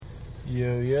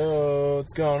Yo,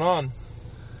 what's going on?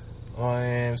 I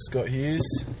am Scott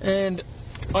Hughes. And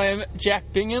I am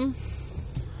Jack Bingham.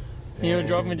 You're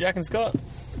driving with Jack and Scott.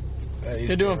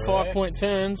 They're doing 5-point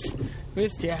turns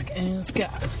with Jack and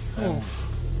Scott.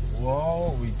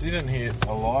 Well, we didn't hit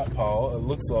a light pole. It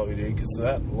looks like we did because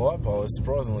that light pole is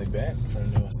surprisingly bent for a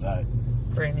new estate.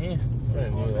 Brand new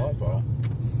light pole.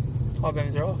 High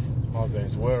beams are off. High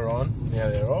beams were on, now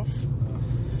they're off.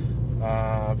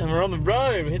 And we're on the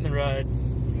road. We're hitting the road.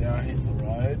 We are hitting the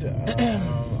road.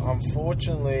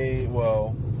 Unfortunately,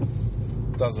 well,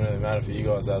 it doesn't really matter for you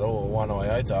guys at all, one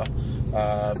iota.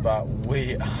 But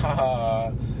we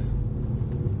are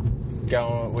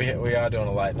going. We are doing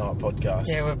a late night podcast.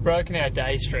 Yeah, we've broken our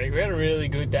day streak. We had a really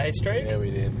good day streak. Yeah, we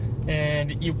did.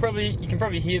 And you can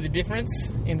probably hear the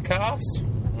difference in the cast.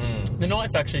 The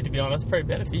nights, actually, to be honest, probably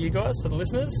better for you guys, for the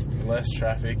listeners. Less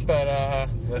traffic. But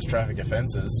less traffic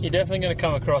offences. You're definitely going to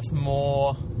come across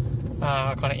more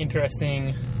kind of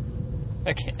interesting,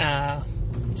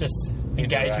 just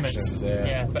engagements.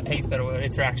 Yeah, but heaps better word,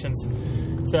 interactions.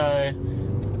 So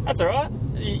that's all right.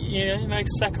 You make a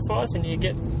sacrifice, and you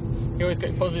always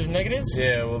get positives and negatives.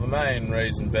 Yeah. Well, the main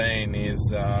reason being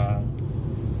is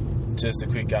just a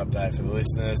quick update for the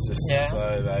listeners,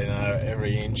 so they know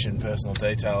every inch and personal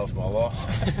detail of my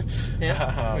life.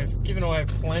 We've given away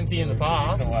plenty in the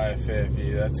past. Given away a fair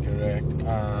few, that's correct.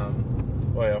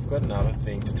 Well, I've got another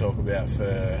thing to talk about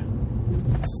for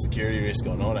security risk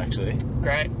or not, actually.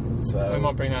 Great. So we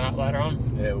might bring that up later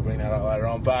on. Yeah, we'll bring that up later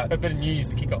on. But a bit of news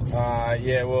to kick off.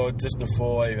 Well, just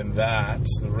before even that,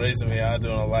 the reason we are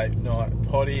doing a late night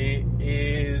potty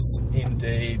is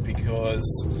indeed because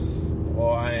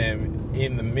I am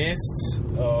in the midst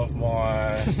of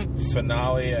my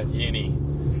finale at uni.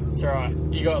 That's right.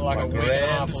 You got like a week and a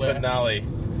half left. Finale.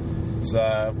 So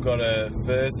I've got a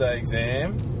Thursday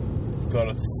exam, got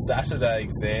a Saturday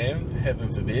exam,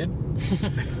 heaven forbid.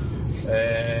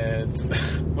 And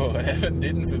heaven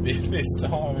didn't forbid this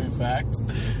time, in fact.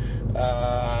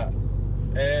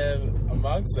 And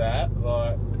amongst that,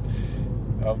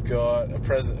 I've got a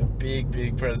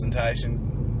big presentation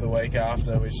the week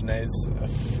after, which needs a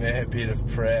fair bit of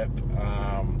prep,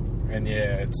 and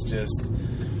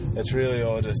it's really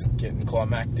all just getting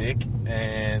climactic,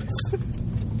 and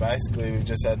basically we've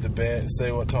just had to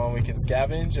see what time we can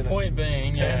scavenge. And point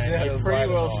being, you're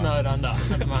pretty well snowed under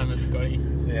at the moment, Scotty.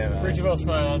 Yeah, mate. Pretty well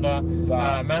snowed under.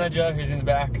 Manager, who's in the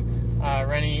back,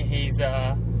 Rennie, him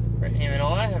and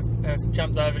I have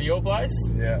jumped over to your place.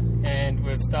 Yeah. And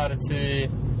we've started to.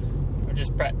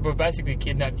 We've basically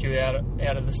kidnapped you out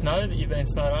of the snow that you've been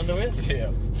snowed under with.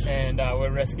 Yeah. And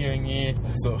we're rescuing you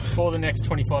for the next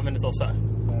 25 minutes or so.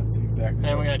 That's exactly.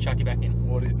 And we're going to chuck you back in.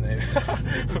 What is needed?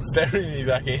 Bury me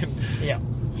back in. Yeah.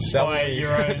 By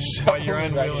your own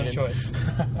will and choice.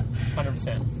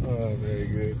 100%. Oh, very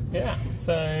good. Yeah.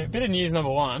 So, bit of news number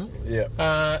one.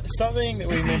 Yeah. Something that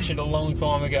we mentioned a long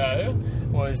time ago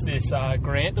was this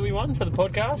grant that we won for the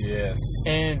podcast. Yes.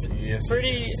 And it's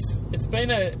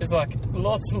like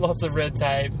lots and lots of red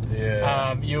tape.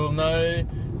 Yeah. You'll know,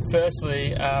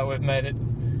 firstly, we've made it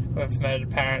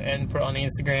apparent and put it on the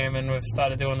Instagram, and we've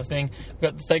started doing the thing. We've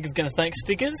got the Thank Is Gonna Thank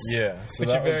stickers. Yeah. Which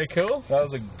are very cool. That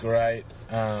was a great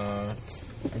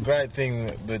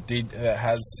thing that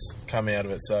has come out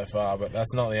of it so far, but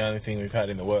that's not the only thing we've had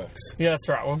in the works. Yeah, that's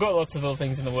right. We've got lots of little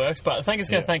things in the works, but the Thank Is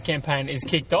Gonna Thank campaign is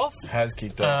kicked off. Has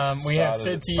kicked off. We have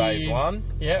said to you, phase 1.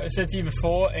 Yeah, we said to you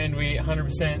before, and we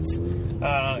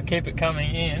 100% keep it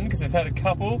coming in because we've had a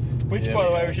couple. Which, by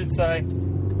the way, we should say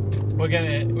we're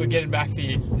getting back to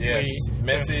you. Yes,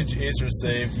 message is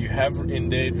received. You have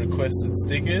indeed requested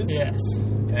stickers. Yes,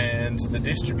 and the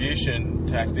distribution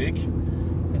tactic.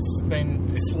 It's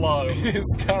been slow.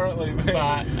 It's currently been,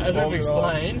 but as I've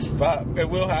explained, but it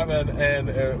will happen, and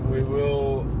it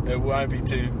won't be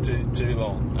too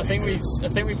long. I think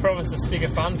we promised a sticker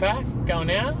fun pack going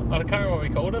out. I can't remember what we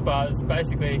called it, but it's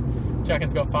basically Jack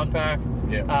and Scott fun pack.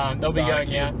 Yeah, they'll be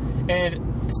going out, and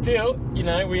still,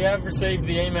 we have received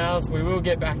the emails. We will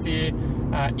get back to you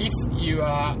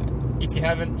if you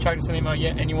haven't chucked us an email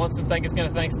yet and you want some Thank Is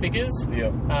Gonna Thank stickers,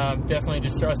 definitely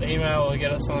just throw us an email or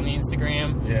get us on the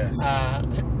Instagram. Yes.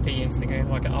 The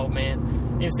Instagram, like an old man.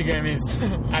 Instagram is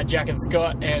at Jack and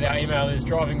Scott, and our email is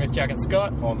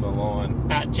drivingwithjackandscott on the line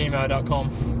 @gmail.com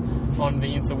on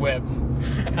the interweb.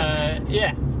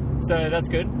 So that's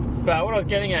good. But what I was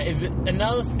getting at is that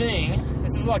another thing,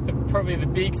 this is like probably the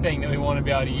big thing that we want to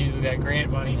be able to use with our grant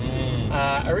money.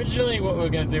 Originally what we were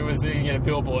going to do was we were going to get a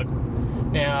billboard.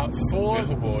 Now, for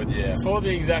the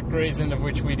exact reason of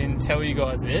which we didn't tell you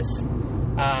guys this,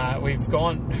 we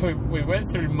went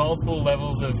through multiple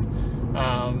levels of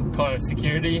kind of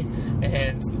security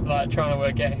and like trying to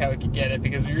work out how we could get it,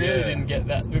 because we really didn't get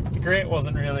that. The grant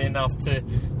wasn't really enough to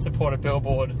support a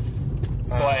billboard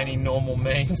by any normal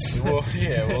means. Well,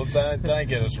 don't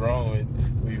get us wrong.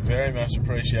 We very much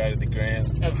appreciated the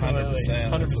grant. Absolutely,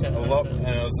 100%. A lot, and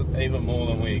it was even more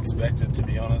than we expected, to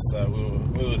be honest. So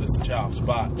we were just chuffed.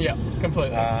 But yeah,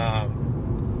 completely.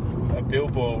 A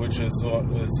billboard, which was what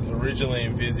was originally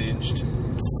envisaged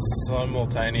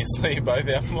simultaneously both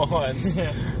our minds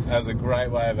as a great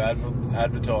way of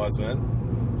advertisement,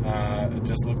 it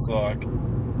just looks like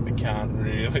it can't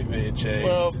really be achieved.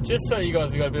 Well, just so you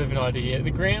guys have got a bit of an idea,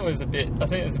 the grant was I think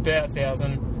it was about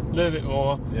 1,000, a little bit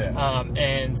more. Yeah.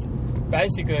 And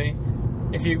basically,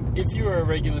 if you were a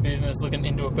regular business looking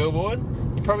into a billboard,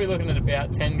 you're probably looking at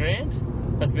about 10 grand.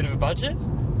 That's a bit of a budget.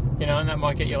 You know, and that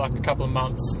might get you like a couple of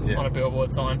months on a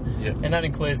billboard sign. Yeah. And that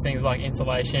includes things like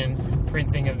installation,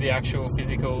 printing of the actual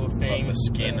physical thing. Like the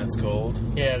skin, it's called.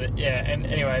 Yeah. And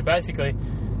anyway, basically,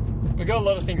 we got a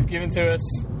lot of things given to us,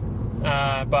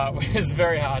 but it's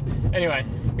very hard. Anyway,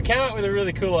 we came up with a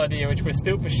really cool idea, which we're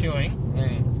still pursuing,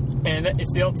 and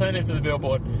it's the alternative to the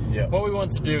billboard. Yeah. What we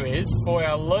want to do is, for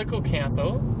our local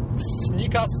council,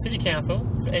 Newcastle City Council,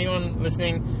 if anyone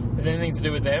listening has anything to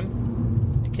do with them,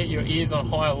 keep your ears on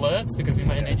high alerts, because we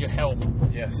may need your help.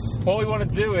 Yes. What we want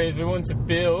to do is we want to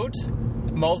build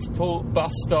multiple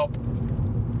bus stop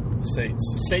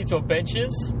seats or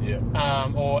benches,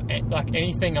 or like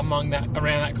anything around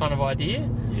that kind of idea.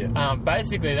 Yeah.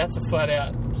 Basically, that's a flat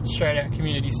out, straight out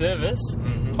community service.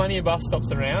 Plenty of bus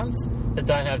stops around that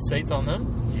don't have seats on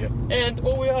them. Yep. And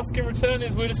all we ask in return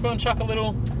is we're just going to chuck a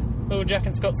little Jack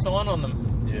and Scott sign on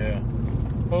them. Yeah.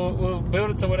 We'll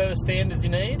build it to whatever standards you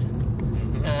need.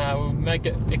 We'll make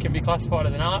it. It can be classified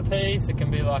as an art piece. It can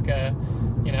be like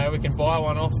we can buy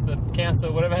one off the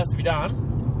council. Whatever has to be done,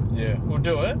 we'll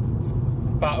do it.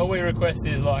 But all we request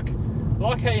is like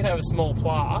how you'd have a small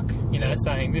plaque,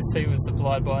 saying this seat was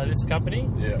supplied by this company.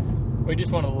 Yeah. We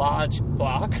just want a large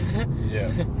plaque.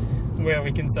 Where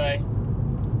we can say,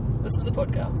 listen to the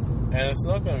podcast. And it's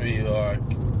not going to be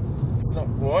it's not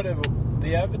whatever.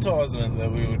 The advertisement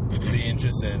that we would be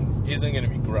interested in isn't going to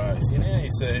be gross. You know, you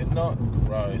see, not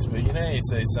gross, but you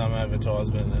see some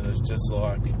advertisement and it's just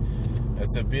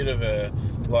it's a bit of a,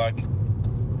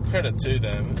 credit to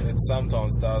them, it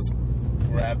sometimes does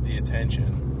grab the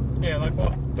attention. Yeah, like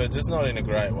what? But just not in a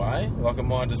great way. Like, it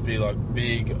might just be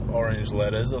big orange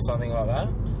letters or something like that.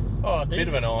 Oh, it's a bit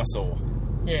of an eyesore.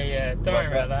 Yeah, don't worry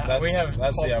about that. We have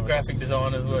top graphic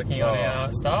designers working on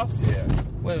our stuff. Yeah.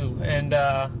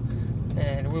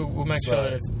 And we'll make sure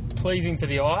that it's pleasing to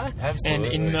the eye.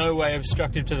 Absolutely. And in no way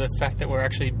obstructive to the fact that we're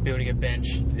actually building a bench.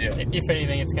 Yeah. If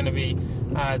anything, it's going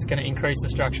to increase the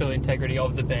structural integrity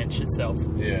of the bench itself.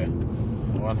 Yeah,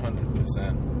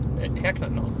 100%. How can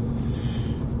it not?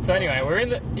 So anyway,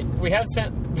 we have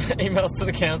sent emails to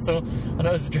the council. I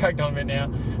know it's dragged on a bit now.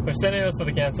 We've sent emails to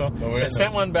the council. They've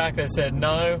sent one back. They said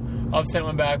no. I've sent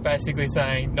one back basically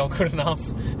saying not good enough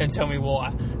and tell me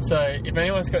why. So if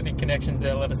anyone's got any connections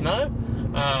there, let us know.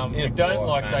 We don't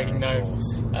like taking no. It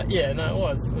was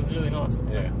really nice.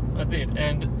 Yeah, I did.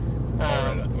 And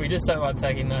we just don't like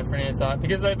taking no for an answer,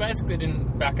 because they basically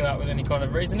didn't back it up with any kind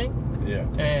of reasoning. Yeah.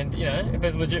 And if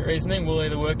there's legit reasoning, we'll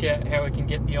either work out how we can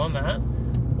get beyond that,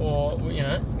 or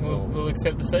we'll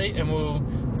accept defeat and we'll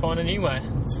find a new way.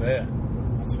 That's fair.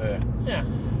 Yeah.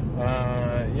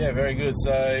 Very good.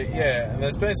 So, and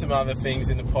there's been some other things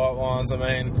in the pipelines. I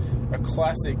mean, a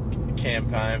classic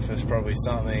campaign for probably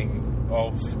something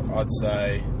of, I'd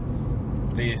say,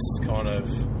 this kind of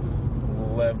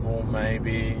level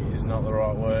maybe is not the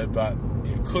right word, but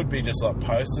it could be just like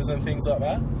posters and things like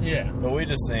that. Yeah. But we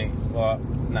just think,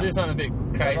 do something a bit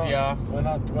crazier. We're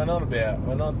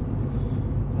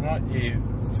not year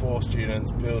 4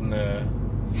 students building a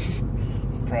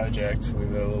project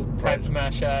with a little paper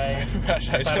mache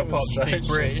paddle pop stick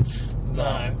bridge.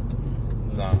 No.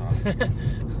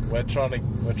 we're trying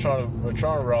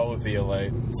to roll with the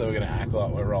elite, so we're going to act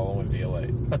like we're rolling with the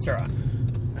elite. That's right.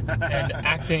 And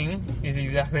acting is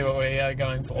exactly what we are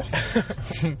going for,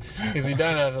 because we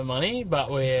don't have the money,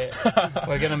 but we're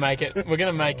going to make it. We're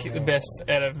going to make the best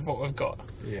out of what we've got.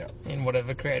 Yeah. In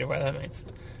whatever creative way that means.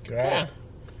 Great. Yeah.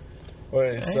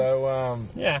 Wait, so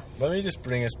let me just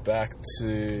bring us back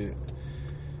to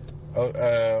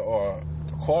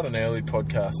quite an early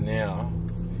podcast now.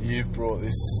 You've brought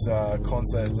this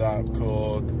concept up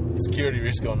called Security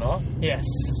Risk or Not. Yes,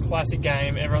 it's a classic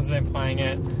game. Everyone's been playing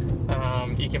it.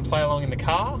 You can play along in the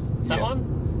car, that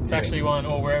one. It's actually one,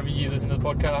 or wherever you listen to the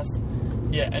podcast.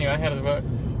 Yeah, anyway, how does it work?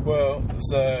 Well,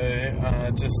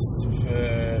 so just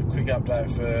for quick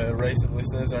update for recent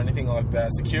listeners or anything like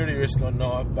that, security risk or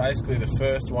not, basically the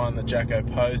first one that Jacko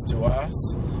posed to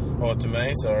us, or to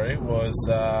me, sorry, was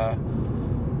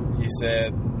you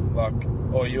said,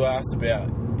 or you asked about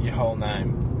your whole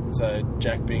name, so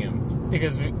Jack Bingham.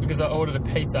 Because I ordered a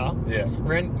pizza. Yeah.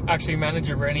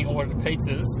 Manager Rennie ordered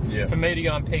pizas for me to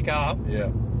go and pick up.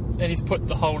 Yeah. And he's put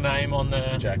the whole name on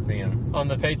the Jack Bingham on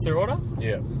the pizza order.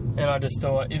 Yeah. And I just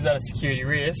thought, is that a security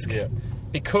risk? Yeah.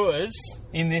 Because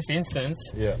in this instance,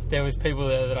 there was people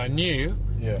there that I knew,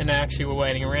 and they actually were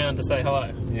waiting around to say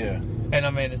hello. Yeah. And I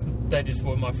mean, they just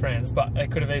were my friends, but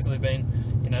it could have easily been,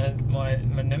 my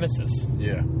nemesis.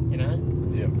 Yeah.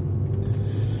 Yeah.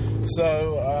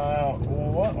 So,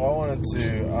 what I wanted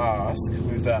to ask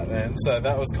with that then, so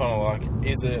that was kind of like,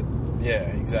 is it... Yeah,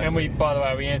 exactly. And by the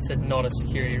way, we answered not a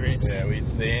security risk. Yeah,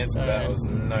 the answer to that was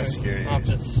no security risk.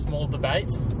 After a small debate,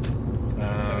 so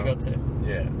we got to.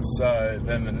 Yeah, so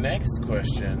then the next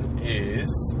question is,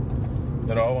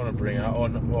 that I want to bring up, or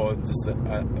just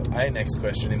a next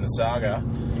question in the saga.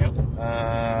 Yep.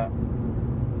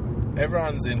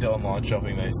 Everyone's into online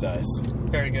shopping these days.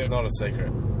 Very good. It's not a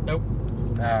secret. Nope.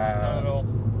 Not at all.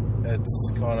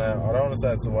 It's kind of, I don't want to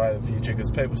say it's the way of the future, because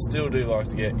people still do like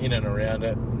to get in and around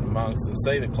it, amongst to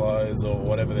see the clothes or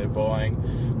whatever they're buying,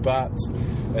 but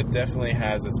it definitely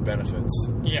has its benefits.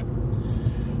 Yeah.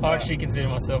 I actually consider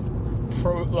myself,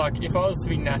 if I was to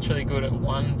be naturally good at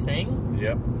one thing,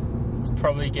 it's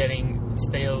probably getting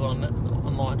steals on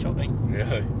online shopping.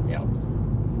 Really? Yeah.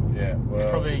 Yeah, well...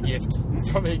 It's probably a gift. It's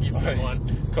probably a gift for everyone.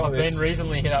 I've been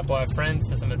recently hit up by a friend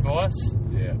for some advice.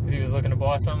 Yeah. Because he was looking to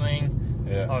buy something.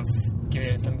 Yeah. I've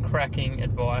given him some cracking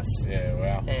advice. Yeah,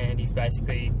 wow. And he's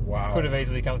basically could have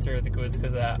easily come through with the goods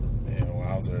because of that. Yeah,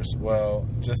 wowzers. Well,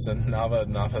 just another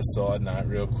side note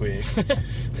real quick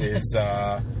is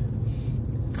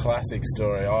classic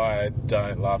story. I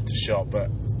don't love to shop,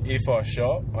 but if I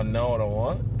shop, I know what I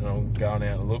want and I'm going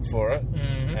out to look for it,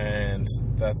 and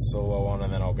that's all I want,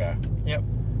 and then I'll go. Yep.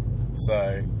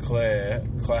 So Claire,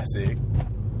 classic,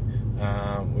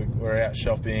 we're out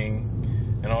shopping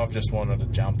and I've just wanted a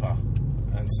jumper.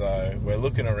 And so we're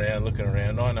looking around.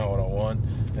 I know what I want,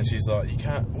 and she's like, "You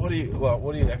can't. What are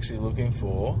you actually looking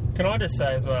for?" Can I just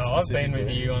say as well? I've been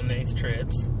with you on these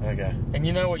trips. Okay. And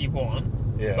you know what you want.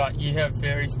 Yeah. But you have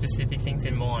very specific things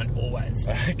in mind always.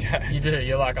 Okay. You do.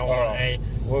 You're like, I want a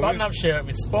button-up shirt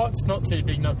with spots, not too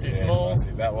big, not too small.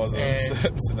 That wasn't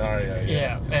a scenario.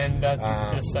 Yeah, and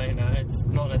that's just so you know, it's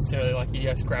not necessarily like you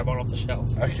just grab one off the shelf.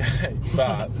 Okay,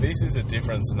 but this is a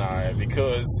different scenario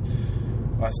because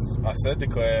I said to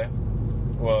Claire,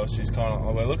 well, she's kind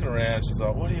of, we're looking around, she's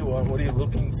like, what do you want? What are you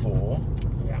looking for?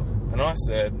 Yeah. And I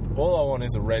said, all I want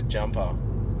is a red jumper.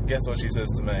 Guess what she says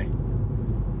to me?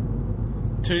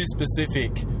 Too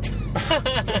specific.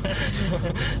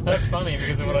 That's funny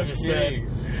because of what I just said.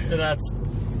 That's...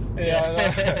 Yeah, I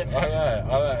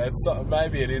know. It's not,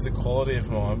 maybe it is a quality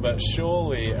of mine, but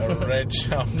surely a red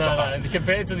jumper. No.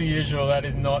 Compared to the usual, that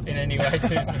is not in any way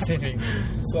too specific.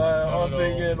 So I'm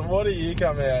thinking, what do you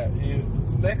come out?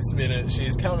 Next minute,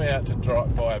 she's come out to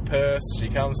buy a purse. She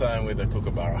comes home with a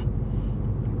kookaburra.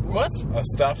 What? A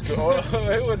stuffed...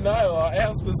 who would know? Like,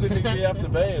 how specific do you have to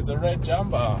be? It's a red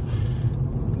jumper.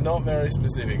 Not very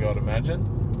specific, I'd imagine.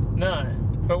 No.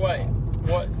 But wait,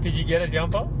 what? Did you get a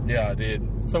jumper? Yeah, I did.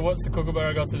 So what's the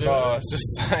kookaburra got to do with it? I was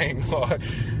just saying, like,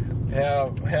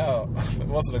 how it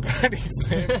wasn't a great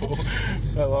example.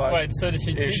 But like, wait, so did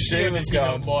she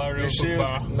not buy a real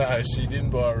kookaburra? No, she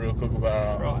didn't buy a real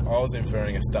kookaburra. Right. I was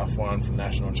inferring a stuffed one from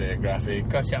National Geographic.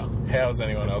 Gotcha. How is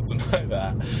anyone else to know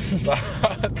that? But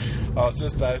I was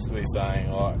just basically saying,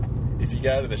 like, if you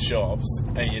go to the shops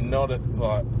and you're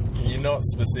not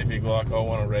specific, like, I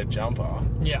want a red jumper.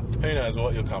 Yeah. Who knows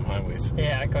what you'll come home with?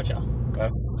 Yeah, gotcha.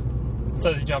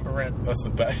 So the jumper red. That's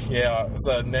yeah.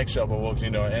 So next shop I walked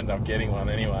into, I ended up getting one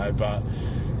anyway. But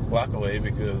luckily,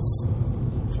 because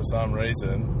for some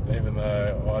reason, even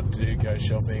though I do go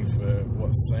shopping for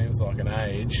what seems like an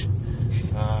age,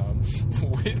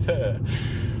 with her,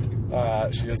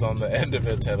 she was on the end of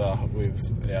her tether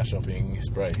with our shopping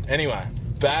spree. Anyway,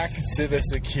 back to the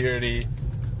security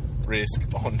risk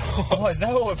or not. Oh, is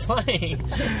that what we're playing?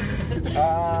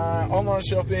 Online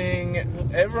shopping,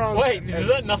 everyone... Wait, does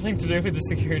that nothing to do with the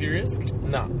security risk?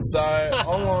 No. So,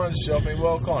 online shopping,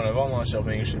 well, kind of. Online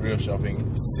shopping, real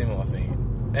shopping, similar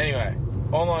thing. Anyway,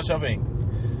 online shopping.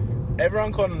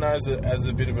 Everyone kind of knows it as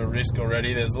a bit of a risk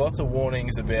already. There's lots of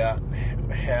warnings about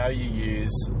how you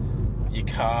use your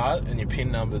card and your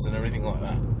PIN numbers and everything like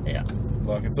that. Yeah.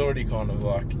 Like, it's already kind of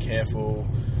like, careful...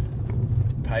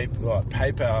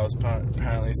 PayPal is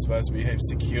apparently supposed to be heaps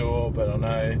secure, but I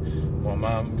know my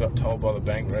mum got told by the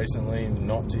bank recently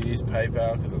not to use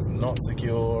PayPal because it's not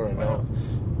secure and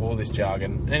all this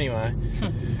jargon. Anyway,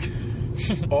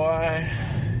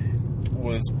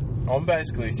 I'm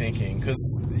basically thinking,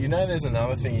 because there's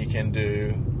another thing you can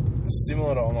do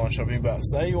similar to online shopping, but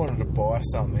say you wanted to buy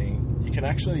something, you can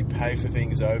actually pay for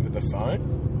things over the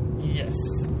phone. Yes.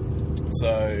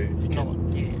 So you can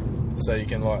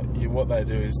what they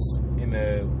do is in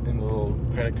the little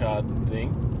credit card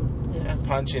thing,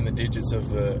 punch in the digits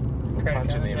of the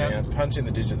punch in the amount, punch in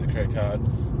the digit of the credit card,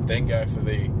 then go for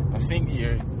the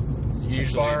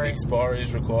usually the expiry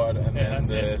is required, and then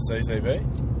the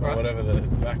CCV or whatever the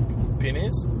back pin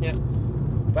is. Yeah.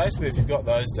 Basically, if you've got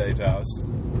those details,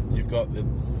 you've got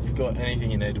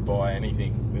anything you need to buy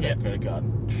anything with that credit card.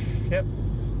 Yep.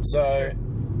 So,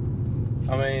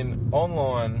 I mean,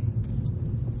 online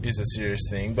is a serious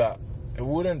thing, but it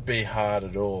wouldn't be hard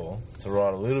at all to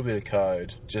write a little bit of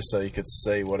code just so you could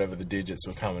see whatever the digits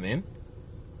were coming in.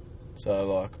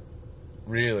 So,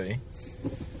 really,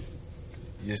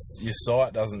 your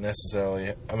site doesn't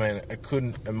necessarily... I mean,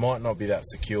 it might not be that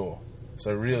secure.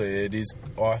 So, really, it is...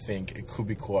 I think it could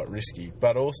be quite risky.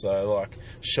 But also,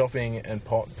 shopping and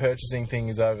purchasing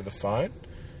things over the phone,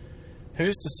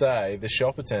 who's to say the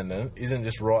shop attendant isn't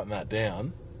just writing that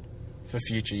down for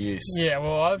future use? Yeah,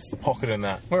 well, I've pocketing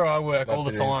that. Where I work all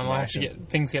the time, I actually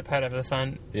things get paid over the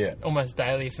phone. Yeah. Almost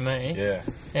daily for me. Yeah.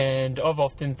 And I've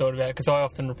often thought about it because I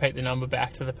often repeat the number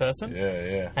back to the person. Yeah,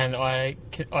 yeah. And I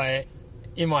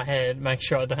in my head make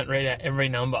sure I don't read out every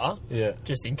number. Yeah.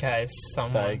 Just in case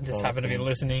someone just happened to be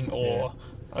listening, or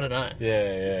I don't know.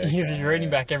 Yeah. Because if you're reading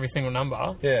back every single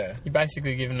number, you're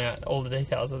basically giving out all the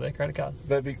details of their credit card.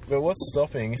 But what's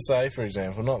stopping, say for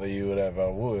example, not that you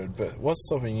would, but what's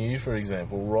stopping you, for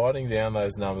example, writing down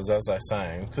those numbers as they're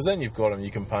saying? Because then you've got them,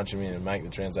 you can punch them in and make the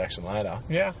transaction later.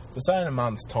 Yeah. But say in a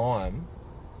month's time,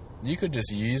 you could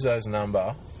just use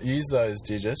those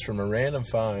digits from a random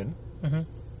phone,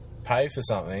 pay for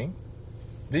something.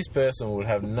 This person would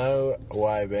have no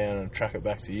way being able to track it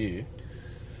back to you.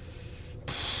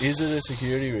 Is it a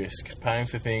security risk, paying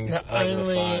for things over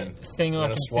the phone? Thing I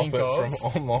can think of from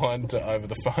online to over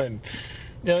the phone.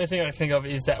 The only thing I can think of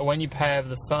is that when you pay over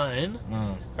the phone,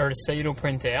 a receipt will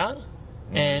print out,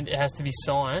 and it has to be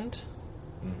signed.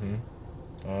 Mm-hmm.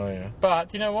 Oh, yeah.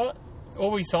 But, you know what?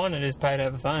 All we sign it is paid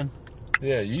over the phone.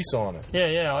 Yeah, you sign it.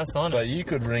 Yeah, I sign it. So you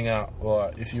could ring up,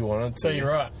 if you wanted to. So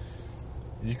you're right.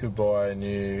 You could buy a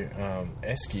new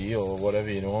esky or whatever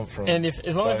you want from... And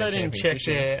as long as they didn't check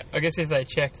if they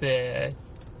checked their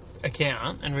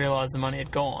account and realised the money had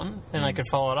gone, then they could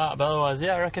follow it up. But otherwise,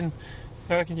 I reckon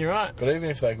you're right. But even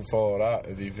if they could follow it up,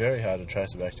 it'd be very hard to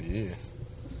trace it back to you.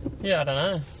 Yeah, I don't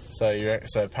know.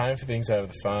 So paying for things over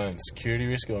the phone, security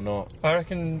risk or not? I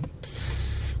reckon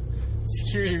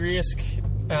security risk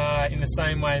in the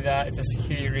same way that it's a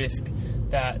security risk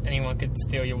that anyone could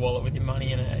steal your wallet with your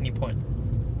money in at any point.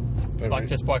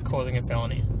 Just by causing a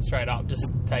felony, straight up, just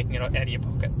taking it out of your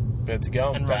pocket. But to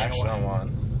go and bash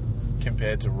someone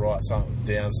compared to write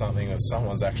down something that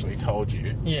someone's actually told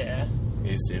you,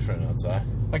 is different, I'd say.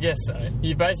 I guess so.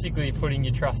 You're basically putting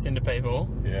your trust into people.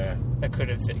 Yeah. That could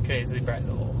easily break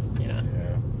the law. Yeah.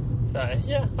 So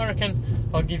I reckon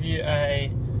I'll give you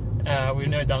a. We've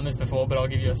never done this before, but I'll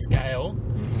give you a scale.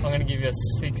 I'm going to give you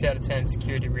a 6 out of 10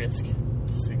 security risk.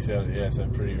 6 out of so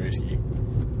pretty risky.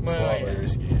 Slightly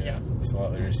risky, yeah.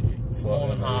 Slightly risky. More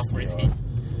than half risky.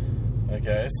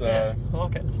 Okay, so... Yeah, I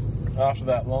like it. After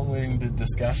that long-winded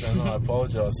discussion, I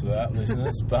apologise for that,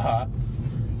 listeners, but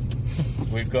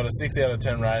we've got a 6 out of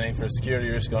 10 rating for a security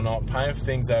risk or not. Paying for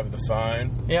things over the phone,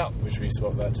 which we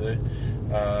swapped that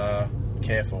to.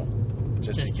 Careful.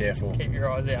 Just be careful. Keep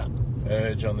your eyes out.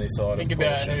 Urge on this side Think of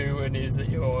caution. about who it is that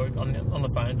you're on the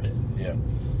phone to. Yeah.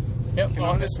 Yep, Can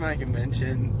I just make a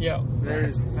mention? Yeah.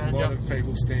 There's a lot of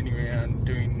people standing around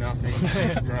doing nothing.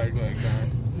 There's roadwork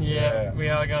going. Yeah, we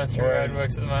are going through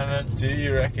roadworks at the moment. Do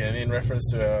you reckon, in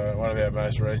reference to one of our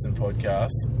most recent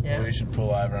podcasts, we should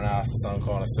pull over and ask for some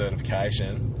kind of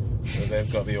certification that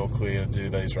they've got the all clear to do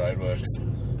these roadworks?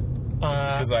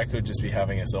 Because they could just be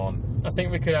having us on. I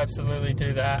think we could absolutely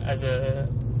do that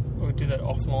we'll do that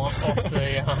offline,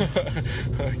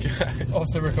 off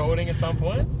the recording at some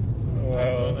point. Well,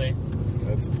 absolutely.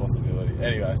 That's a possibility.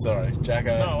 Anyway, sorry.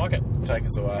 Jacko, no, I like it. Take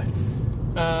us away.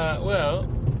 Well,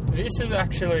 this is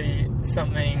actually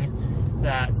something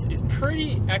that is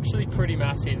pretty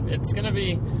massive. It's going to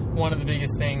be one of the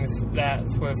biggest things that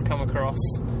we've come across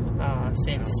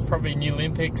since probably New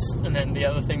Olympics, and then the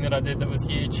other thing that I did that was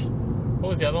huge What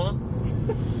was the other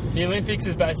one? The Olympics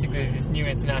is basically this new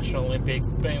international Olympics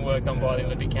being worked on by the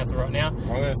Olympic Council right now. I'm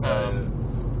going to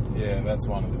say, yeah, that's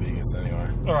one of the biggest anyway.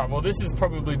 All right, well, this is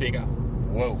probably bigger.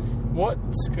 Whoa. What,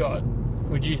 Scott,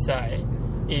 would you say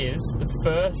is the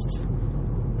first...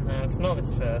 it's not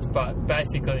the first, but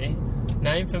basically,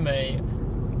 name for me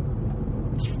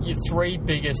your 3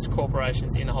 biggest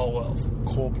corporations in the whole world.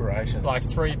 Corporations. Like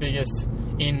 3 biggest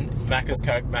in... Macca's,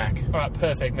 Coke, Mac. All right,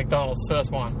 perfect. McDonald's,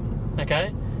 first one.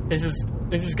 Okay? This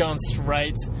is going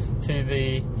straight to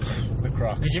the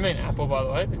crux. Did you mean Apple, by the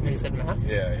way? You said Mac?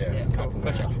 Yeah. Cool. Apple,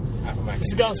 Gotcha. Mac. Apple, Mac. This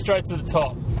is going straight to the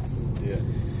top. Yeah.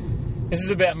 This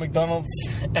is about McDonald's,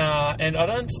 and I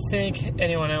don't think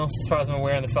anyone else, as far as I'm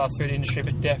aware, in the fast food industry,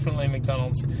 but definitely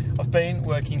McDonald's. I've been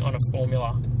working on a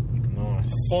formula.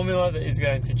 Nice. Formula that is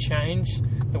going to change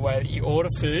the way that you order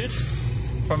food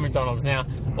from McDonald's. Now,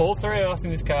 all 3 of us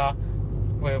in this car,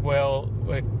 we're well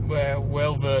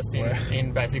versed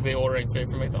in basically ordering food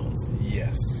from McDonald's.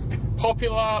 Yes.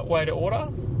 Popular way to order,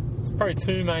 it's probably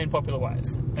 2 main popular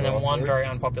ways, and then one very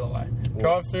unpopular way.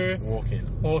 Drive through,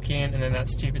 walk in, and then that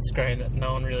stupid screen that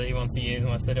no one really wants to use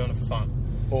unless they're doing it for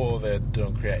fun. Or they're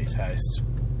doing Create Your Taste.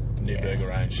 New burger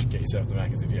range. Get yourself the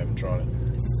Macca's if you haven't tried it.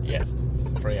 Yeah.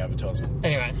 Free advertisement.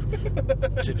 Anyway,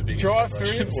 To the biggest drive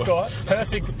corporation. through, Scott,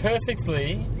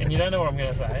 perfectly, and you don't know what I'm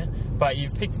going to say, but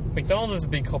you've picked McDonald's as a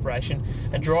big corporation,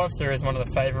 and drive through is one of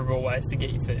the favourable ways to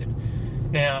get your food.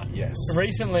 Now, Yes.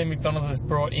 recently McDonald's has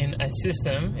brought in a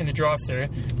system in the drive-thru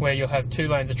where you'll have 2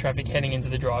 lanes of traffic heading into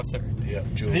the drive-thru.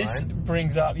 Yep. Dual This lane.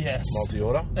 brings up, yes,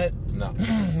 Multi-order. No.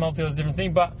 multi is a different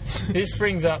thing, but this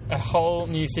brings up a whole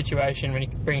new situation when you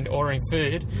bring to ordering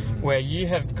food, where you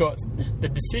have got the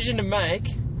decision to make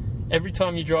every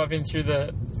time you drive in through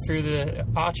the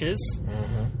arches.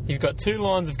 You've got 2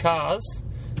 lines of cars.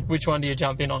 Which one do you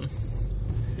jump in on?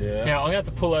 Yeah. Now, I'm going to have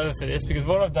to pull over for this because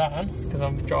what I've done, because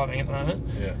I'm driving at the moment,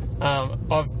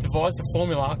 I've devised a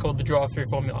formula called the drive-through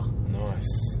formula.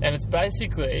 Nice. And it's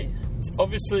basically,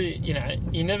 obviously, you know,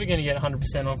 you're never going to get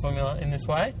 100% on formula in this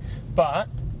way, but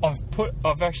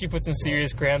I've actually put some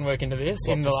serious groundwork into this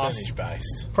What in the percentage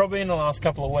based? probably in the last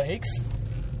couple of weeks.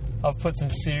 I've put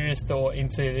some serious thought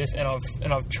into this, and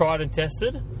I've tried and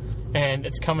tested, and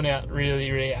it's coming out really,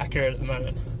 really accurate at the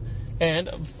moment.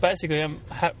 And basically,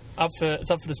 it's up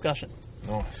for discussion.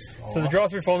 Nice. So the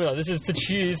drive-through formula, this is to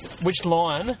choose which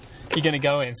line you're going to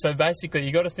go in. So basically,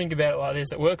 you got to think about it like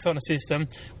this. It works on a system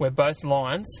where both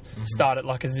lines start at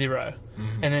like a 0.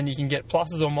 And then you can get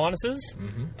pluses or minuses,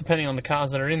 depending on the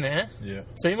cars that are in there. Yeah.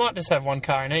 So you might just have 1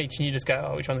 car in each, and you just go,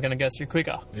 oh, which one's going to go through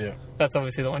quicker? Yeah. That's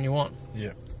obviously the one you want.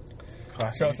 Yeah.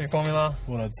 Classic. Drive-through formula.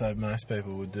 What I'd say most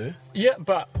people would do. Yeah,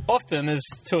 but often there's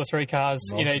 2 or 3 cars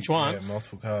in each one. Yeah,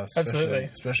 multiple cars. Absolutely.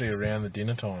 Especially around the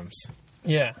dinner times.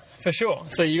 Yeah, for sure.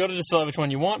 So you got to decide which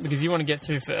one you want because you want to get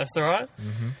to first, all right?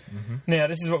 Now,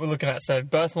 this is what we're looking at. So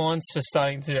both lines just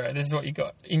starting at 0. This is what you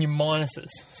got in your minuses.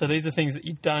 So these are things that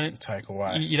you don't Take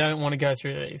away. You don't want to go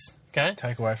through these, okay?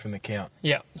 Take away from the count.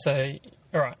 Yeah. So,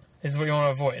 all right. This is what you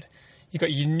want to avoid. You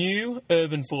got your new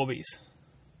urban Forbies.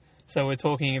 So we're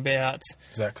talking about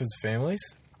Is that because families?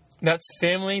 that's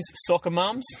families, soccer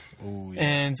mums, Ooh, yeah.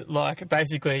 and like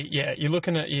basically, yeah, you're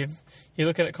looking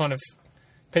at kind of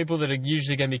people that are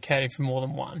usually going to be catering for more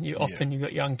than one. You've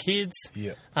got young kids,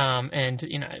 Yeah. and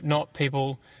you know, not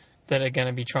people that are going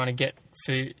to be trying to get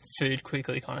food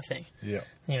quickly, kind of thing. Yeah.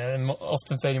 You know, they're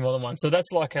often feeding more than one. So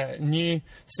that's like a new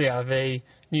CRV,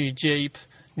 new Jeep,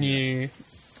 new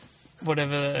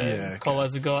whatever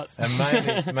collars have got.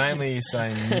 And mainly you're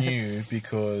saying new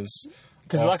because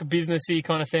it's like a businessy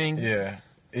kind of thing. Yeah.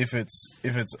 If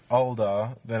it's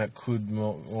older, then it could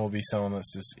more be someone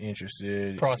that's just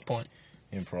interested Price point.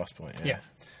 in price point. Yeah.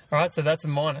 All right, so that's a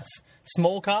minus.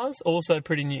 Small cars, also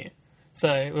pretty new. So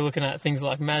we're looking at things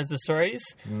like Mazda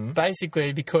 3s,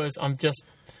 basically because I'm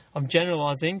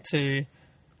generalising to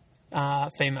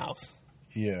females.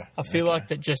 Yeah. I feel like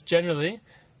that just generally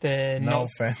they're No not...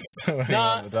 offence to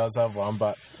anyone that does have one,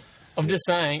 but I'm just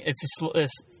saying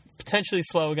it's potentially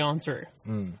slower going through.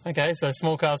 Okay, so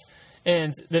small cars,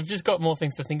 and they've just got more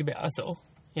things to think about, that's all.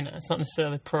 You know, it's not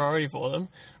necessarily a priority for them,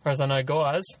 whereas I know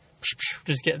guys,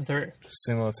 just getting through.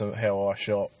 similar to how I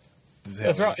shop. Is how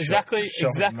That's we right, shop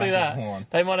exactly at that. Macca's.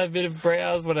 They might have a bit of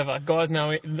browse, whatever. Guys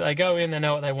know it, they go in, they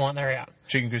know what they want, they're out.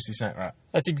 Chicken crispy snack wrap.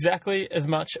 That's exactly as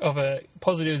much of a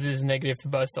positive as it is negative for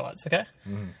both sides, okay?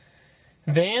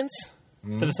 Vans,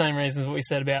 for the same reasons what we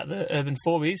said about the urban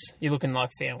Forbies, you're looking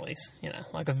like families, you know,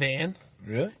 like a van.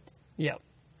 Really? Yep,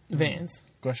 vans.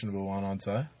 Questionable one, I'd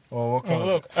say. Well, what kind Well,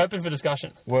 look, open for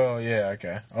discussion. Well, yeah,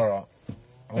 okay. All right.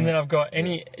 And then I've got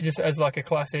any, just as like a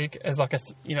classic, as like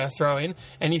a, throw in,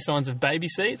 any signs of baby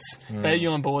seats, baby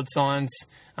on board signs.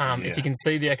 If you can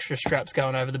see the extra straps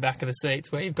going over the back of the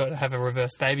seats where you've got to have a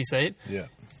reverse baby seat,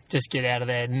 just get out of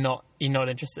there. You're not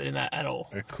interested in that at all.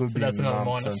 It could so be that's another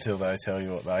months minus. until they tell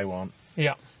you what they want.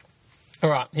 Yeah. All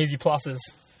right, here's your pluses.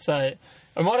 So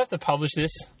I might have to publish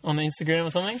this on Instagram or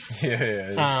something.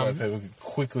 Yeah, so people can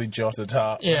quickly jot it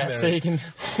up. Yeah, so you can...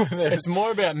 It's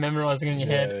more about memorising in your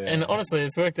head. Yeah. And honestly,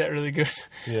 it's worked out really good.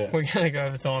 Yeah. We're going to go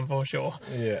over time for sure.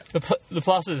 Yeah. The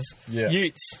pluses. Yeah.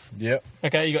 Utes. Yep.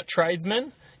 Okay, you got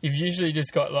tradesmen. You've usually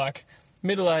just got like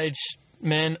middle-aged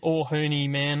men or hoony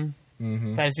men,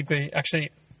 basically. Actually,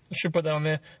 I should put that on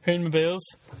there. Hoonmobiles.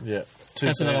 Yeah.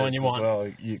 That's another one you want.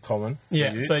 As well, common.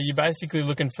 Yeah, so you're basically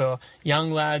looking for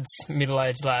young lads,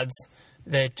 middle-aged lads.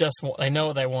 They know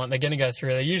what they want. They're going to go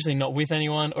through. They're usually not with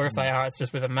anyone, or if they are, it's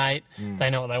just with a mate. They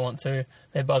know what they want to.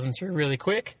 They're buzzing through really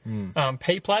quick.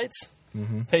 P-plates.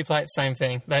 P-plates, same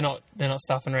thing. They're not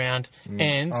stuffing around.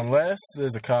 And unless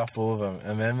there's a car full of them,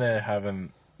 and then they're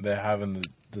having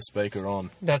the speaker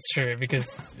on. That's true,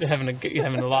 because you're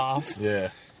having a laugh.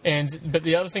 Yeah. But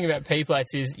the other thing about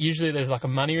P-plates is usually there's like a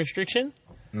money restriction,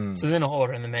 so they're not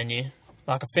ordering the menu.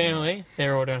 Like a family,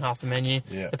 they're ordering half the menu.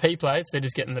 Yeah. The P-plates, they're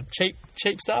just getting the cheap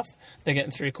stuff. They're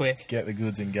getting through quick. Get the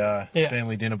goods and go. Yeah.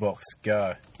 Family dinner box,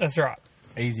 go. That's right.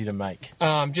 Easy to make.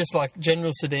 Just like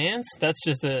general sedans, that's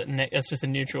just a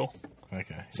neutral.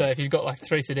 Okay. So if you've got like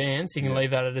 3 sedans, you can leave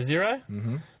that at a 0.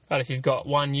 Mm-hmm. But if you've got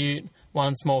 1 ute,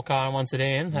 1 small car, and 1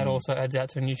 sedan, that also adds out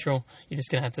to a neutral. You're just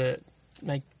going to have to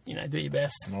do your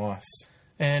best. Nice.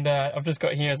 And I've just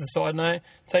got here as a side note,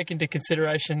 take into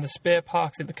consideration the spare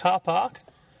parks in the car park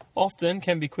often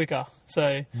can be quicker.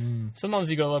 So sometimes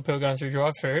you've got a lot of people going through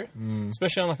drive-through,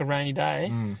 especially on like a rainy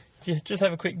day. If you just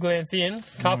have a quick glance in,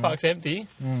 car park's empty,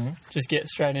 just get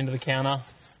straight into the counter.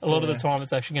 A lot of the time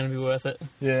it's actually going to be worth it.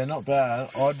 Yeah, not bad.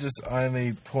 I'd just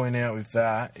only point out with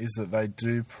that is that they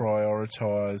do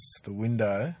prioritise the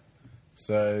window.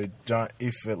 So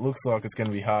if it looks like it's going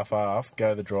to be half-half,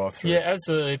 go the drive-through. Yeah,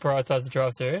 absolutely prioritise the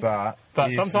drive-through. But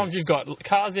sometimes you've got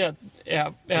cars out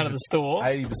of the store.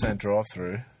 80%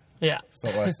 drive-through. Yeah.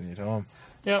 Stop wasting your time.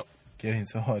 Yep. Get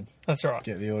inside. That's right.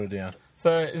 Get the order down.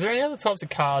 So is there any other types of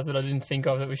cars that I didn't think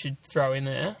of that we should throw in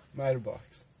there? Motorbikes.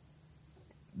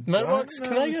 Motorbikes,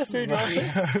 can they go through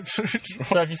drive-through?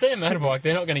 So if you see a motorbike,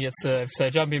 they're not going to get served, so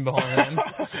jump in behind them,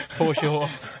 for sure.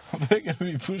 They're going to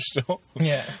be pushed off.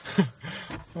 Yeah.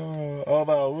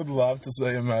 Although I would love to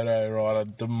see a moto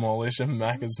rider demolish a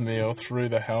Macca's meal through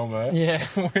the helmet. Yeah.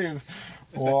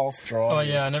 Whilst driving. Oh,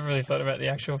 yeah, I never really thought about the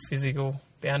actual physical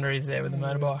boundaries there with the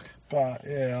motorbike. But,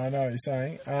 yeah, I know what you're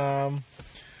saying.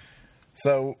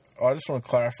 So, I just want to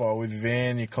clarify, with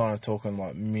van, you're kind of talking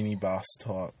like minibus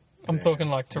type. I'm talking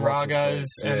like Taragos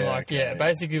and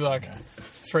basically like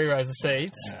 3 rows of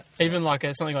seats. Yeah. Even like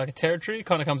something like a Territory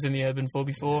kind of comes in the urban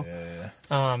 4x4.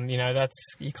 Yeah. That's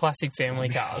your classic family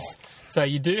cars. So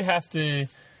you do have to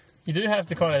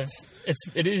kind of.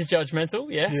 It is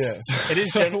judgmental, yes. It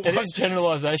is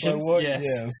generalisations,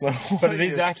 yes. Yeah, but it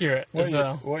is accurate as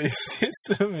well. What your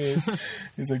system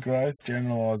is a gross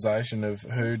generalisation of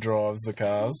who drives the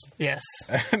cars. Yes.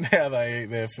 And how they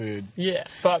eat their food. Yeah,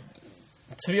 but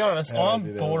to be honest,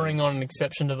 I'm bordering on an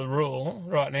exception to the rule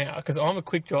right now because I'm a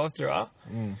quick drive-through,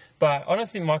 but I don't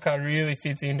think my car really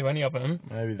fits into any of them.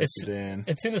 Maybe the sedan.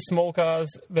 It's in the small cars,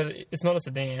 but it's not a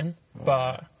sedan,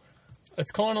 but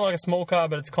it's kind of like a small car,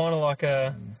 but it's kind of like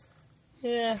a...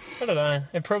 Yeah, I don't know.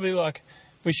 It probably like...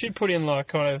 We should put in like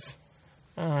kind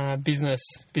of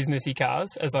businessy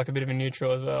cars as like a bit of a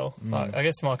neutral as well. Like I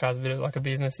guess my car's a bit of like a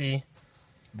businessy...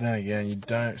 Then again, you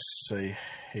don't see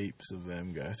heaps of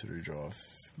them go through drive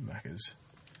Maccas.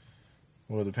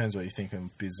 Well, it depends what you think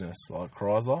of business. Like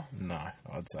Chrysler? No,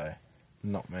 I'd say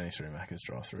not many through Maccas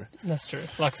drive through. That's true.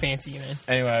 Like fancy, you mean.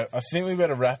 Anyway, I think we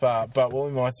better wrap up, but what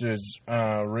we might do is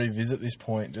revisit this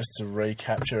point just to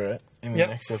recapture it in the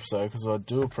next episode because I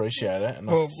do appreciate it. And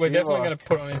well, we're definitely going to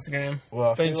put it on Instagram.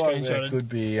 Well, I feel like there could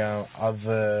be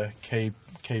other key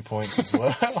points as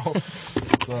well.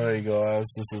 Sorry,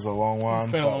 guys, this is a long one,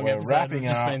 it's been but a long we're episode, wrapping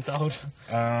up. Been told.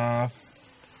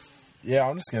 Yeah,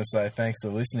 I'm just going to say thanks for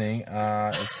listening.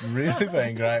 It's really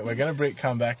been great. We're going to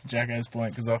come back to Jacko's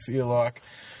point because I feel like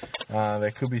there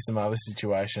could be some other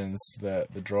situations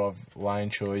that the drive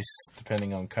lane choice,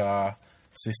 depending on car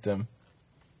system,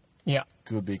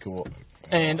 could be cool.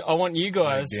 And I want you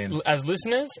guys, as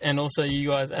listeners, and also you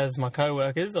guys as my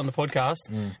co-workers on the podcast,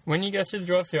 when you go through the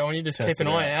drive-thru, I want you to just keep an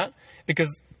eye out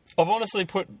because I've honestly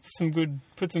put some good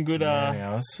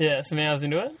hours. Some hours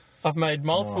into it. I've made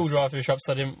multiple drive-thru shops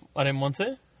I didn't want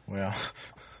to. Wow.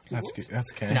 That's good.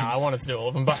 That's keen. No, I wanted to do all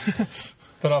of them,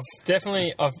 but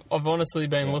I've honestly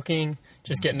been looking,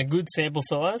 just getting a good sample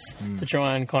size to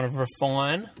try and kind of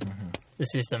refine the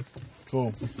system.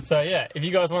 Cool. So yeah, if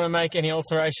you guys want to make any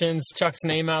alterations, chuck us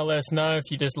an email, let us know. If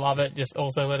you just love it, just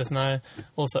also let us know.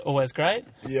 Also, always great.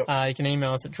 Yep. You can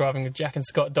email us at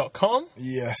drivingwithjackandscott.com.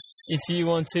 Yes. If you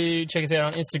want to check us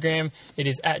out on Instagram, it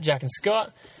is at Jack and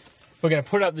Scott. We're going to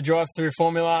put up the drive-through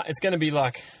formula. It's going to be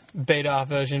like beta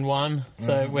version 1,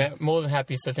 so we're more than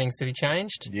happy for things to be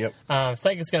changed. Yep.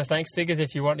 It's going to thank stickers.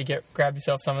 If you want to grab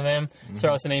yourself some of them,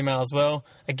 throw us an email as well.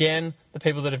 Again, the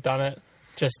people that have done it,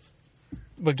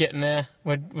 we're getting there.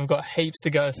 We've got heaps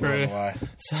to go through. Way.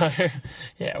 So,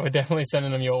 yeah, we're definitely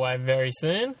sending them your way very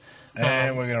soon.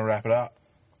 And we're going to wrap it up.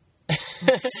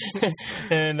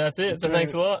 And that's it. So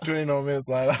thanks a lot. 29 minutes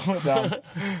later, we're done.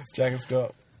 Jack and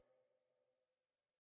Scott.